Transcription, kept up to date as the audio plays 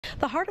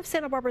The heart of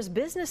Santa Barbara's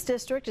business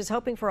district is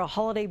hoping for a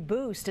holiday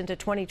boost into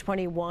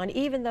 2021,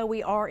 even though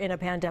we are in a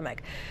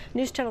pandemic.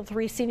 News Channel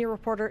 3 senior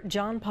reporter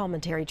John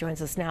Palmentary joins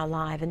us now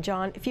live. And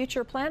John,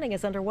 future planning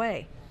is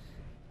underway.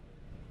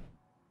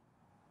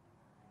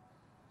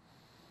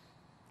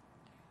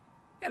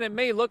 And it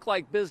may look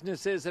like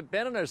businesses have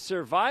been in a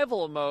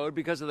survival mode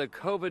because of the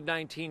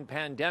COVID-19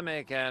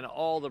 pandemic and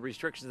all the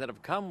restrictions that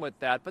have come with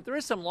that. But there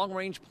is some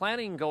long-range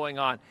planning going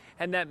on,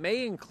 and that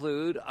may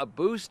include a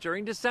boost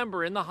during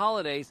December in the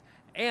holidays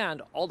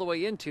and all the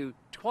way into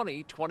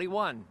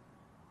 2021.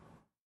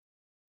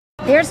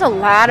 There's a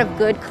lot of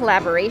good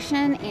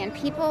collaboration, and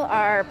people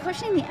are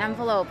pushing the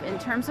envelope in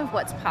terms of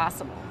what's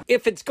possible.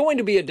 If it's going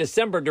to be a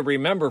December to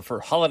remember for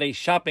holiday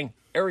shopping,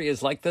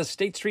 areas like the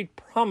State Street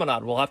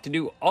Promenade will have to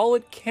do all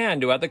it can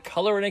to add the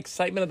color and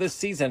excitement of this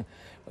season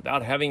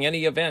without having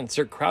any events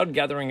or crowd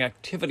gathering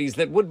activities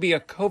that would be a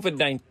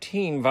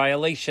COVID-19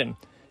 violation.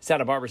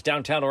 Santa Barbara's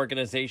downtown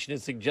organization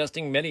is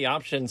suggesting many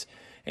options,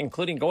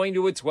 including going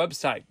to its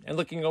website and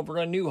looking over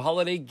a new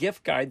holiday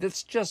gift guide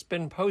that's just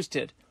been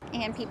posted.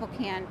 And people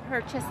can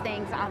purchase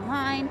things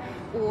online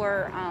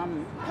or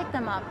pick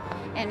them up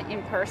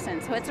in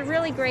person. So it's a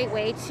really great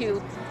way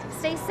to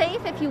stay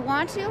safe if you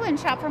want to and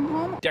shop from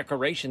home.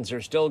 Decorations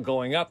are still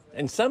going up,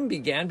 and some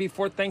began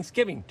before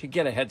Thanksgiving to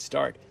get a head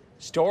start.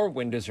 Store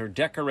windows are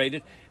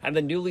decorated, and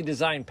the newly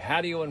designed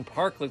patio and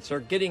parklets are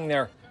getting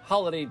their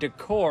holiday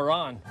decor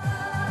on.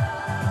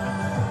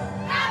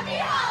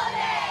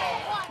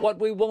 What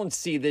we won't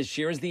see this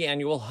year is the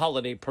annual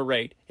holiday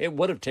parade. It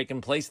would have taken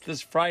place this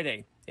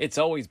Friday. It's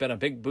always been a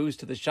big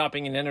boost to the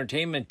shopping and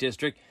entertainment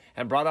district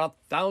and brought out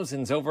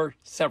thousands over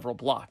several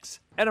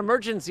blocks. An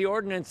emergency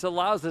ordinance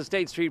allows the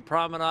State Street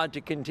Promenade to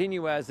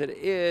continue as it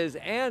is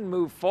and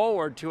move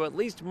forward to at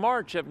least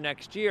March of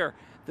next year.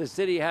 The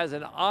city has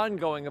an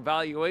ongoing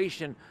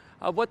evaluation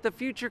of what the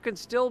future can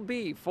still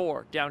be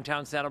for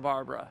downtown Santa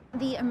Barbara.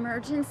 The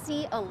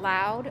emergency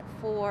allowed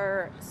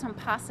for some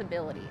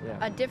possibility,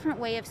 a different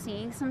way of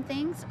seeing some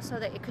things so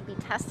that it could be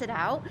tested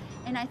out.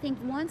 And I think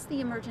once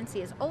the emergency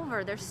is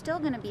over, there's still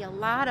going to be a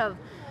lot of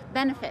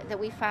benefit that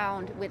we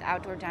found with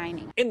outdoor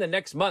dining. In the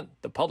next month,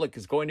 the public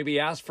is going to be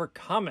asked for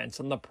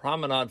comments on the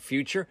promenade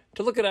future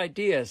to look at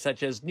ideas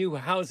such as new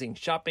housing,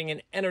 shopping,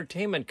 and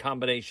entertainment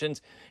combinations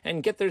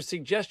and get their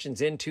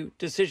suggestions into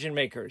decision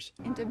makers.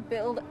 And to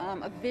build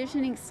a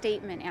visioning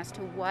statement as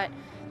to what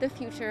the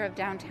future of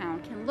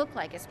downtown can look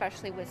like,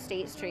 especially with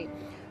State Street.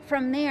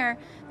 From there,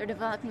 they're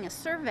developing a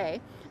survey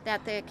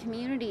that the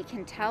community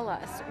can tell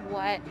us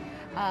what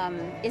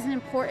is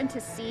important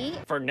to see.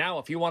 For now,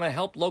 if you want to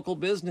help local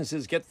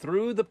businesses get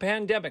through the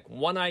pandemic,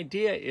 one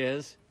idea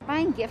is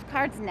buying gift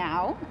cards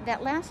now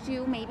that last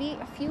you maybe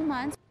a few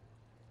months.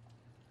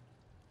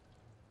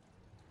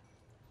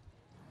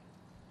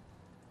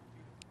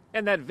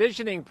 And that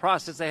visioning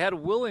process ahead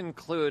will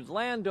include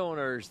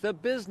landowners, the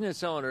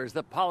business owners,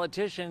 the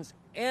politicians,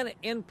 and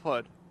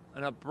input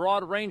on a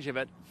broad range of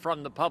it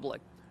from the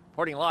public.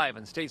 Reporting live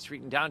on State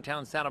Street in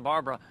downtown Santa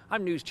Barbara,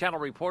 I'm News Channel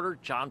reporter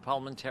John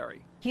Palmentary.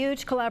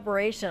 Huge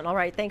collaboration. All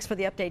right, thanks for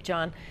the update,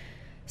 John.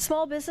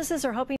 Small businesses are hoping